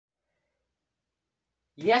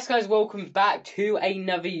Yes guys, welcome back to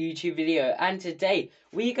another YouTube video, and today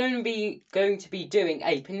we're going to be doing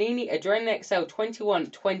a Panini Adrenalyn XL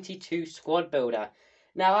 21-22 squad builder.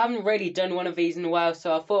 Now I haven't really done one of these in a while,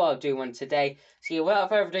 so I thought I'll do one today. So yeah, without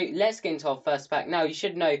further ado, let's get into our first pack. Now you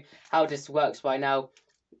should know how this works by now.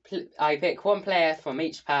 I pick one player from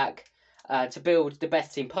each pack to build the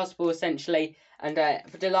best team possible essentially, and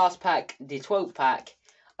for the last pack, the 12th pack,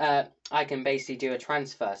 I can basically do a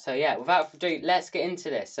transfer. So yeah, without further ado, let's get into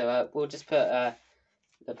this. So we'll just put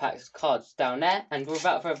the pack's cards down there, and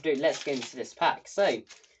without further ado, let's get into this pack. So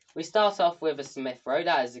we start off with a Smith Rowe.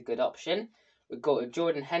 That is a good option. We've got a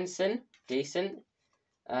Jordan Henson, decent.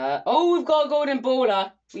 Oh, we've got a golden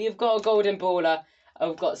baller. We've got a golden baller.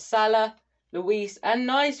 We've got Salah, Luis, and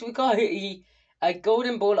nice. We got a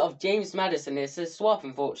golden ball of James Maddison. It's a swap,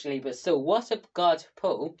 unfortunately, but still, what a card to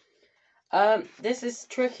pull. This is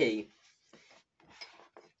tricky.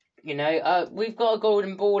 You know, we've got a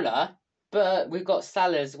golden baller, but we've got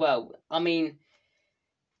Salah as well. I mean,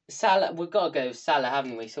 Salah, we've got to go with Salah,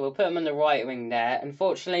 haven't we? So we'll put him on the right wing there.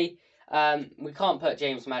 Unfortunately, we can't put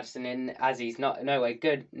James Maddison in, as he's nowhere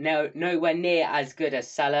near as good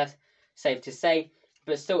as Salah, safe to say.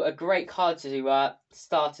 But still a great card to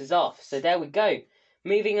start us off. So there we go.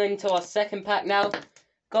 Moving into our second pack now.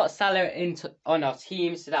 Got Salah on our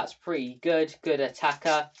team, so that's pretty good. Good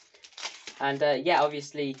attacker. And yeah,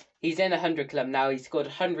 obviously, he's in 100 club now. He's scored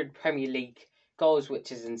 100 Premier League goals,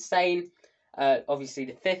 which is insane. Obviously,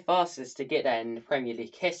 the 5th fastest to get there in the Premier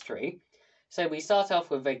League history. So we start off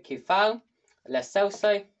with a Kufal, Lo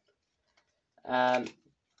Celso.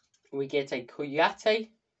 We get a Kouyaté.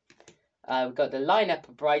 We've got the lineup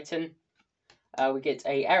of Brighton. We get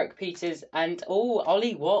a Eric Peters and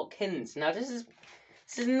Ollie Watkins. Now this is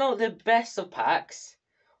not the best of packs.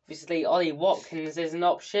 Obviously, Ollie Watkins is an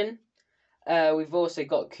option. We've also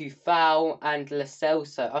got Kufal and Lo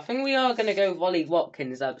Celso. I think we are going to go with Ollie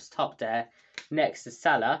Watkins up top there, next to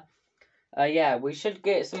Salah. Yeah, we should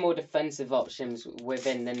get some more defensive options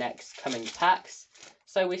within the next coming packs.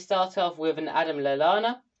 So we start off with an Adam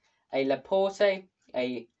Lallana, a Laporte,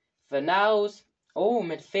 a Vanals,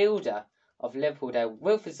 midfielder of Liverpool there,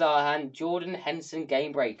 Wilfried Zaha, Jordan Henson,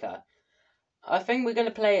 game breaker. I think we're going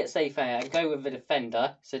to play it safe and go with a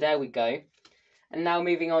defender. So there we go. And now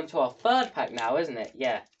moving on to our third pack now, isn't it?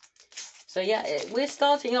 Yeah. So yeah, we're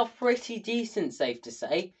starting off pretty decent, safe to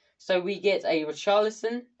say. So we get a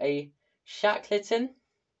Richarlison, a Shackleton.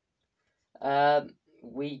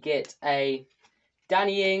 We get a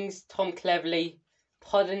Danny Ings, Tom Cleverley,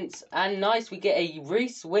 Podence, and nice, we get a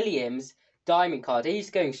Reece Williams diamond card.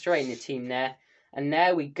 He's going straight in the team there. And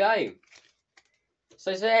there we go.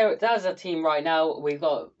 So there's our team right now. We've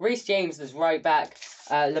got Reece James as right back,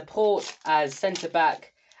 Laporte as centre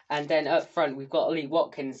back, and then up front we've got Ollie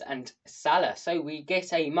Watkins and Salah. So we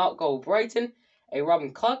get a Mark Gold Brighton, a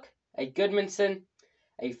Robin Koch, a Goodmanson,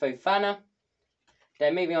 a Fofana.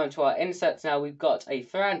 Then moving on to our inserts now, we've got a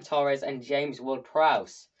Ferran Torres and James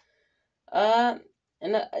Ward-Prowse. Another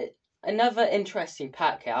interesting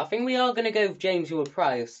pack here. I think we are going to go with James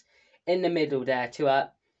Ward-Prowse in the middle there to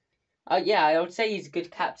yeah, I would say he's a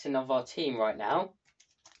good captain of our team right now.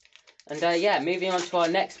 And yeah, moving on to our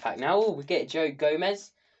next pack now. We get Joe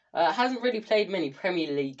Gomez. Hasn't really played many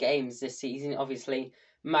Premier League games this season. Obviously,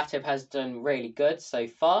 Matip has done really good so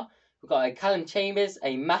far. We've got a Callum Chambers,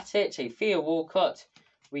 a Matic, a Theo Walcott.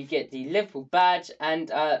 We get the Liverpool badge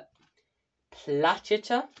and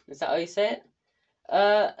Placheta. Is that how you say it?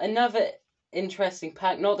 Another interesting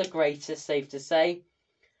pack. Not the greatest, safe to say.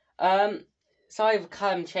 So either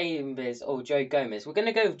Callum Chambers or Joe Gomez. We're going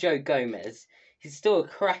to go with Joe Gomez. He's still a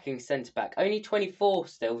cracking centre-back. Only 24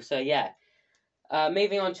 still, so yeah.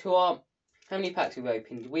 Moving on to our... How many packs we've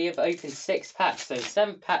opened? We have opened 6 packs, so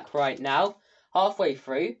 7th pack right now. Halfway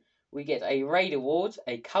through, we get a Raid Awards,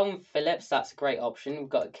 a Calvin Phillips. That's a great option. We've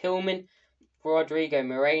got a Kilman, Rodrigo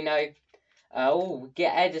Moreno. We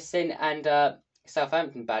get Edison and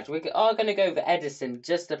Southampton badge. We are going to go with Edison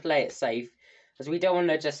just to play it safe, because we don't want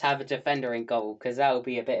to just have a defender in goal, because that will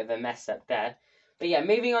be a bit of a mess up there. But yeah,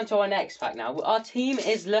 moving on to our next pack now. Our team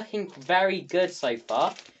is looking very good so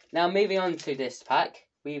far. Now moving on to this pack,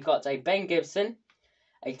 we've got a Ben Gibson,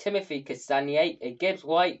 a Timothy Castagne, a Gibbs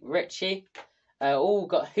White, Richie.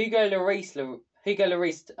 Got Hugo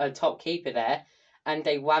Lloris, top keeper there, and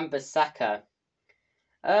a Wan-Bissaka.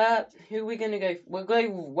 Who are we going to go? We'll go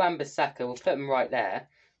with Wan-Bissaka. We'll put him right there.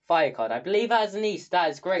 Fire card. I believe that is an East. That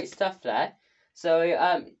is great stuff there.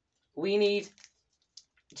 So, we need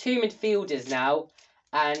 2 midfielders now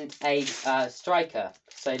and a striker.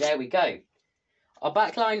 So, there we go. Our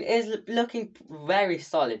backline is looking very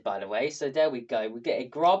solid, by the way. So, there we go. We get a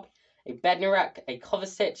Grob, a Bednarak, a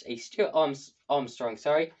Kovacic, a Stuart Armstrong,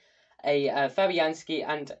 a Fabianski,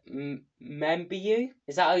 and Membiu.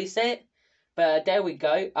 Is that how you say it? But there we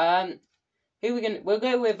go. We'll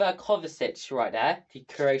go with Kovacic right there. The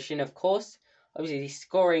Croatian, of course. Obviously,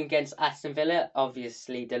 scoring against Aston Villa.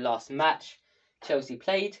 Obviously, the last match Chelsea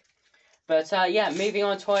played. But yeah, moving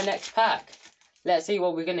on to our next pack. Let's see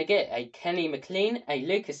what we're going to get. A Kenny McLean, a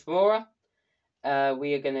Lucas Moura.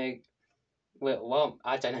 We are going to... Well,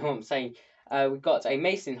 I don't know what I'm saying. We've got a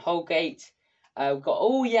Mason Holgate. We've got...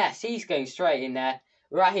 Oh, yes, he's going straight in there.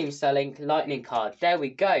 Raheem Sterling, lightning card. There we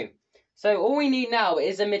go. So all we need now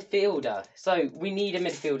is a midfielder. So we need a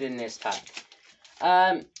midfielder in this pack.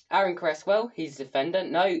 Aaron Cresswell, he's a defender.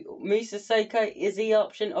 No, Musa Sissoko is the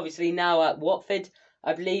option. Obviously now at Watford,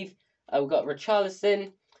 I believe. We've got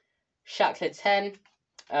Richarlison, Shakhtar 10,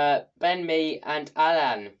 Ben Mee, and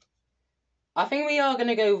Alan. I think we are going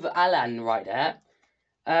to go with Alan right there.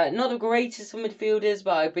 Not the greatest of midfielders,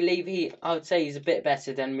 but I believe I would say he's a bit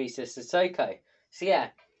better than Musa Sissoko. So yeah.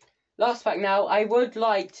 Last pack now, I would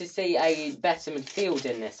like to see a better midfield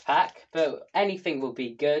in this pack, but anything will be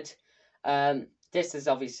good. This is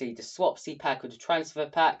obviously the Swapsy pack or the transfer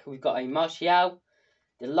pack. We've got a Martial,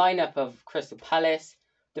 the lineup of Crystal Palace,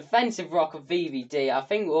 defensive rock of VVD. I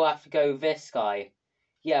think we'll have to go with this guy.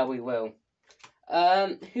 Yeah, we will.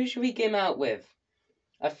 Who should we get him out with?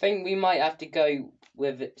 I think we might have to go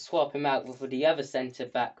with swap him out with the other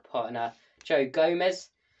centre-back partner, Joe Gomez.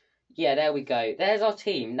 Yeah, there we go. There's our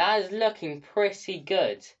team. That is looking pretty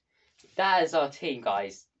good. That is our team,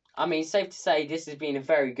 guys. I mean, safe to say this has been a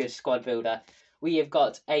very good squad builder. We have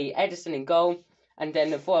got a Edison in goal, and then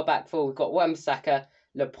the back four, we've got Wan-Bissaka,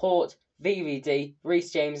 Laporte, VVD,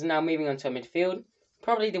 Reece James. Now moving on to our midfield.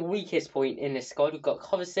 Probably the weakest point in this squad. We've got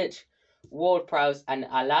Kovacic, Ward-Prowse, and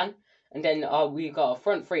Alan. And then we've got a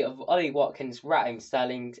front three of Ollie Watkins, Raheem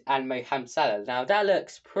Sterling, and Mohamed Salah. Now that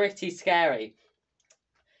looks pretty scary.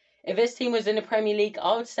 If this team was in the Premier League,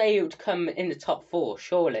 I would say it would come in the top 4,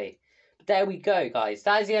 surely. But there we go, guys.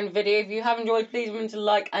 That is the end of the video. If you have enjoyed, please remember to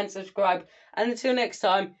like and subscribe. And until next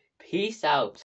time, peace out.